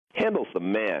Handel's the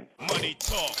man. Money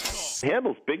talk.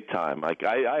 Handel's big time. Like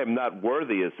I am not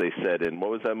worthy, as they said in,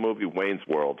 what was that movie, Wayne's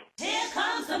World? Here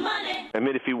comes the money. I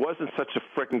mean, if he wasn't such a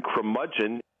frickin'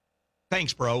 curmudgeon.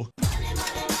 Thanks, bro. All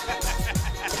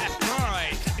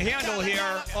right, Handel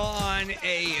here on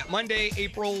a Monday,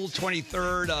 April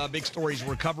 23rd. Big stories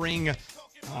we're covering.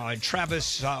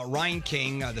 Travis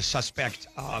Reinking, the suspect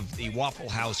of the Waffle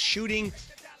House shooting,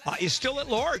 is still at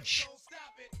large.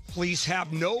 Police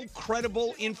have no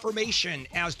credible information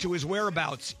as to his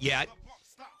whereabouts yet.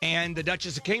 And the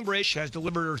Duchess of Cambridge has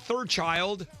delivered her third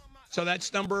child. So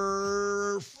that's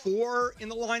number 4 in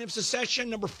the line of succession,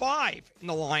 number 5 in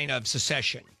the line of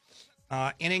succession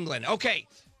in England. Okay,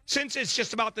 since it's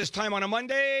just about this time on a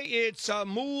Monday, it's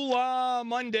Moolah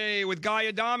Monday with Guy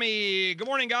Adami. Good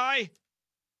morning, Guy.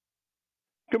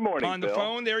 Good morning, on the Bill.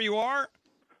 phone, there you are.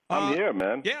 I'm here,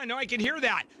 man. Yeah, no, I can hear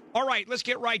that. All right, let's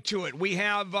get right to it. We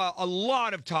have a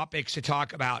lot of topics to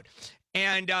talk about.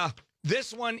 And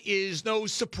this one is no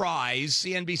surprise.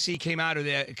 CNBC came out of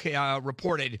the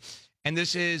reported, and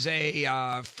this is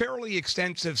a fairly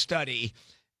extensive study.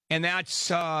 And that's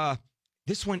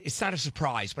this one. It's not a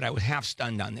surprise, but I was half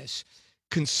stunned on this.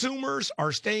 Consumers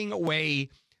are staying away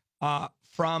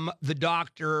from the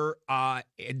doctor.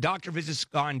 Doctor visits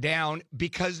gone down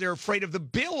because they're afraid of the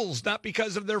bills, not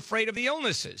because they're afraid of the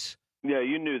illnesses. Yeah,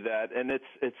 you knew that, and it's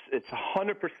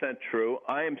 100% true.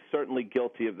 I am certainly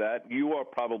guilty of that. You are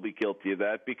probably guilty of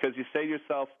that because you say to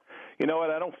yourself, you know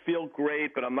what, I don't feel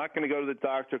great, but I'm not going to go to the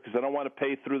doctor because I don't want to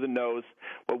pay through the nose.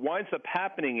 What winds up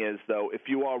happening is, though, if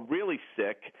you are really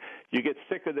sick, you get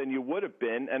sicker than you would have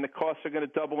been, and the costs are going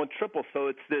to double and triple. So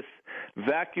it's this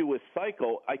vacuous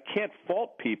cycle. I can't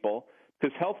fault people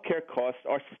because healthcare costs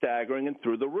are staggering and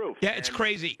through the roof. Yeah, it's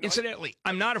crazy. Incidentally,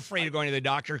 I'm not afraid of going to the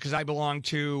doctor because I belong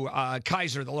to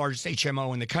Kaiser, the largest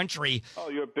HMO in the country.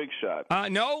 Oh, you're a big shot.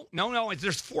 No.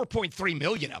 There's 4.3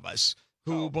 million of us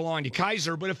who belong to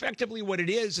Kaiser, but effectively what it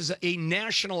is a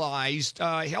nationalized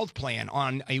health plan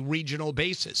on a regional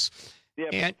basis. Yeah,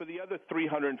 and, but for the other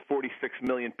 346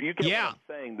 million, you get what I'm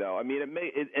saying, though. I mean,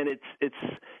 it's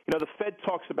you know, the Fed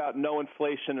talks about no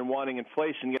inflation and wanting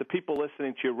inflation. Yet the people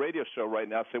listening to your radio show right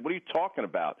now say, "What are you talking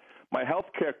about? My health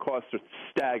care costs are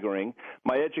staggering.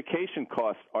 My education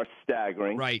costs are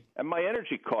staggering. Right. And my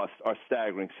energy costs are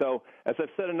staggering." So, as I've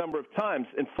said a number of times,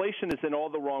 inflation is in all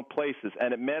the wrong places,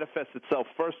 and it manifests itself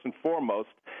first and foremost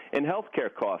in health care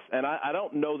costs. And I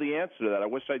don't know the answer to that. I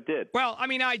wish I did. Well, I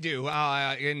mean, I do.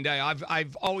 And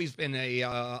I've always been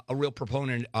a real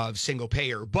proponent of single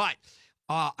payer. But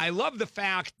I love the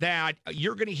fact that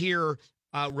you're going to hear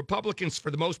Republicans,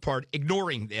 for the most part,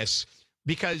 ignoring this,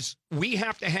 because we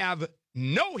have to have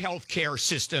no health care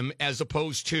system as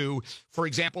opposed to, for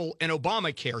example, an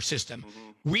Obamacare system.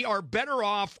 Mm-hmm. We are better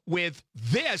off with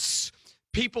this,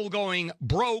 people going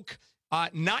broke,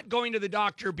 not going to the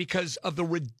doctor because of the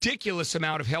ridiculous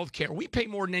amount of health care. We pay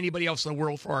more than anybody else in the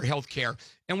world for our health care,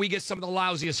 and we get some of the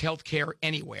lousiest health care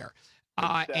anywhere.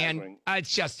 And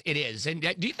it's just, it is. And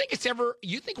do you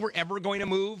think we're ever going to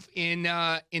move in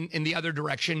the other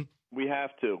direction? We have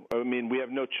to. I mean, we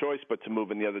have no choice but to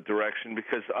move in the other direction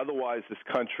because otherwise this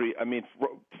country, I mean,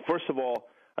 first of all,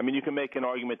 I mean, you can make an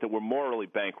argument that we're morally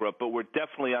bankrupt, but we're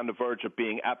definitely on the verge of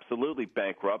being absolutely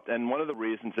bankrupt. And one of the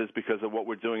reasons is because of what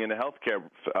we're doing in the healthcare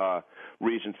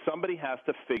region. Somebody has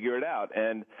to figure it out.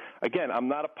 And again, I'm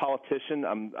not a politician.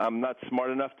 I'm not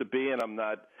smart enough to be, and I'm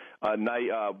not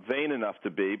vain enough to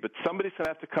be. But somebody's going to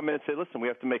have to come in and say, listen, we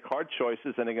have to make hard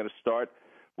choices, and they're going to start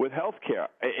with health care.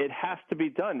 It has to be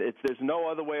done. There's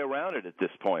no other way around it at this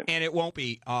point. And it won't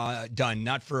be done,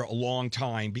 not for a long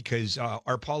time, because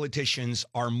our politicians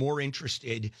are more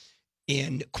interested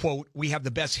in, quote, we have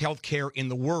the best health care in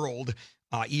the world,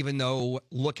 even though,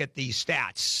 look at the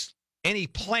stats. Any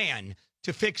plan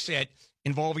to fix it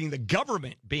involving the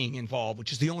government being involved,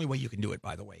 which is the only way you can do it,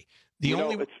 by the way.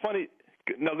 It's funny.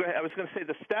 No, go ahead. I was going to say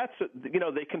the stats,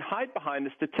 they can hide behind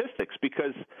the statistics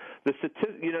because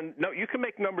you can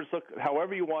make numbers look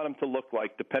however you want them to look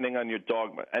like depending on your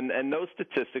dogma. And those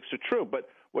statistics are true. But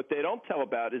what they don't tell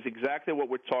about is exactly what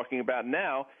we're talking about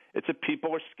now. It's that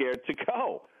people are scared to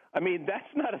go. I mean, that's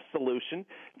not a solution.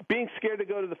 Being scared to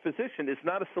go to the physician is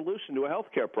not a solution to a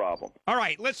healthcare problem. All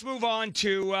right, let's move on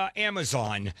to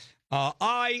Amazon.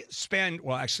 Marjorie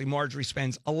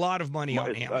spends a lot of money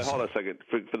on Amazon. Hold on a second.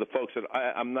 For the folks that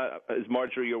I'm not, is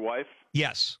Marjorie your wife?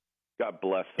 Yes. God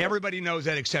bless her. Everybody knows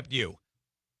that except you.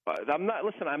 I'm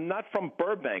not from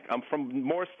Burbank. I'm from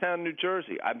Morristown, New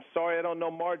Jersey. I'm sorry I don't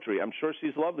know Marjorie. I'm sure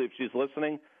she's lovely if she's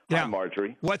listening. Yeah. Hi,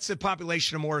 Marjorie. What's the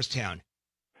population of Morristown?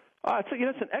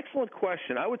 It's an excellent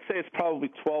question. I would say it's probably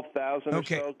 12,000 or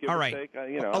so, give or take.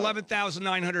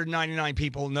 11,999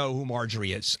 people know who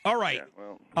Marjorie is. All right.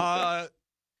 Yeah, okay.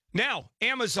 Now,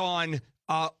 Amazon,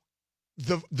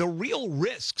 the real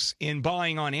risks in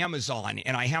buying on Amazon,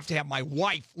 and I have to have my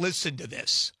wife listen to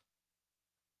this.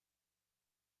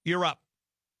 You're up.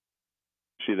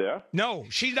 She there? No,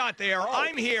 she's not there.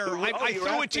 I'm here. I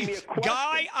threw it to you.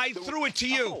 Guy, I threw it to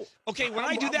you. Okay, when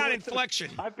I do that inflection.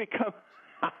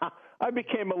 I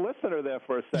became a listener there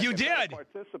for a second. You did.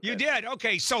 You did.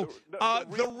 Okay, so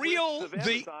the real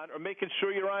Amazon are making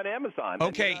sure you're on Amazon.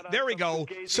 Okay, there we go.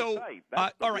 So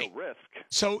all right. Risk.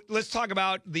 So let's talk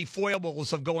about the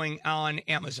foibles of going on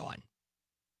Amazon.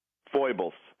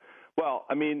 Foibles. Well,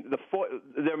 I mean, there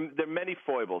are many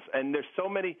foibles, and there's so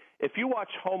many. If you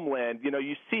watch Homeland,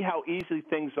 you see how easy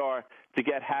things are to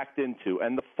get hacked into.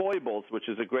 And the foibles, which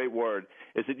is a great word,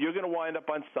 is that you're going to wind up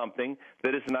on something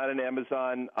that is not an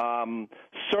Amazon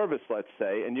service, let's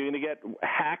say, and you're going to get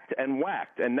hacked and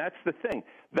whacked. And that's the thing.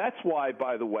 That's why,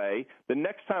 by the way, the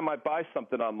next time I buy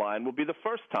something online will be the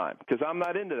first time, because I'm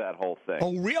not into that whole thing.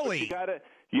 Oh, really?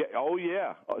 Yeah. Oh,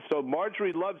 yeah. So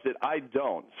Marjorie loves it. I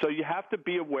don't. So you have to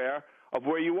be aware of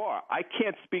where you are. I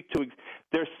can't speak to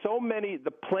 – there's so many –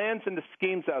 the plans and the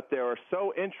schemes out there are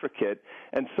so intricate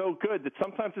and so good that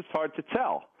sometimes it's hard to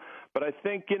tell. But I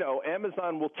think,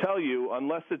 Amazon will tell you,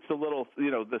 unless it's a little,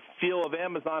 the seal of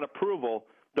Amazon approval,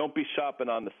 don't be shopping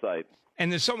on the site.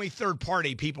 And there's so many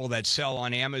third-party people that sell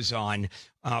on Amazon.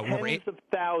 Tens of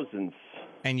thousands.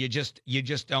 And you just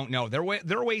don't know. There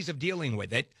are ways of dealing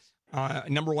with it.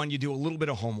 Number one, you do a little bit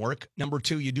of homework. Number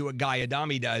two, you do what Guy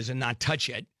Adami does and not touch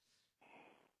it.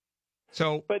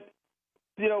 So, but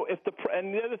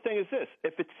and the other thing is this: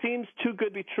 if it seems too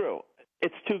good to be true,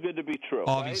 it's too good to be true.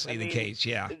 Obviously, right? the case,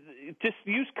 yeah. Just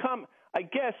use common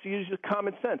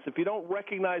sense. If you don't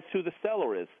recognize who the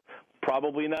seller is,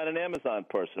 probably not an Amazon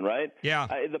person, right? Yeah.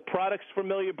 The product's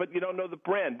familiar, but you don't know the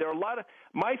brand. There are a lot of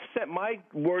my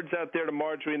words out there to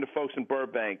Marjorie and the folks in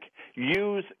Burbank.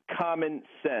 Use common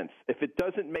sense. If it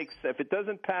doesn't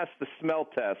pass the smell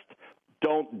test,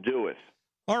 don't do it.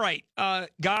 All right,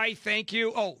 Guy, thank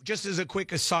you. Oh, just as a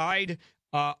quick aside,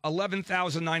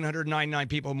 11,999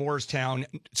 people in Morristown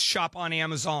shop on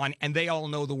Amazon, and they all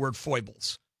know the word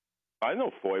foibles. I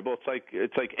know foible.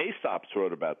 It's like Aesop's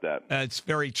wrote about that. It's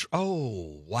very true.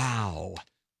 Oh, wow.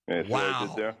 Yeah, wow. What I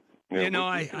did there.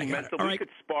 Yeah, we could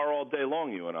spar all day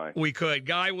long, you and I. We could.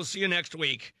 Guy, we'll see you next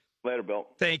week. Later, Bill.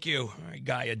 Thank you. All right,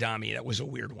 Guy Adami. That was a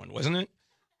weird one, wasn't it?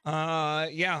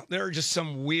 Yeah, there are just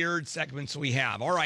some weird segments we have. All right.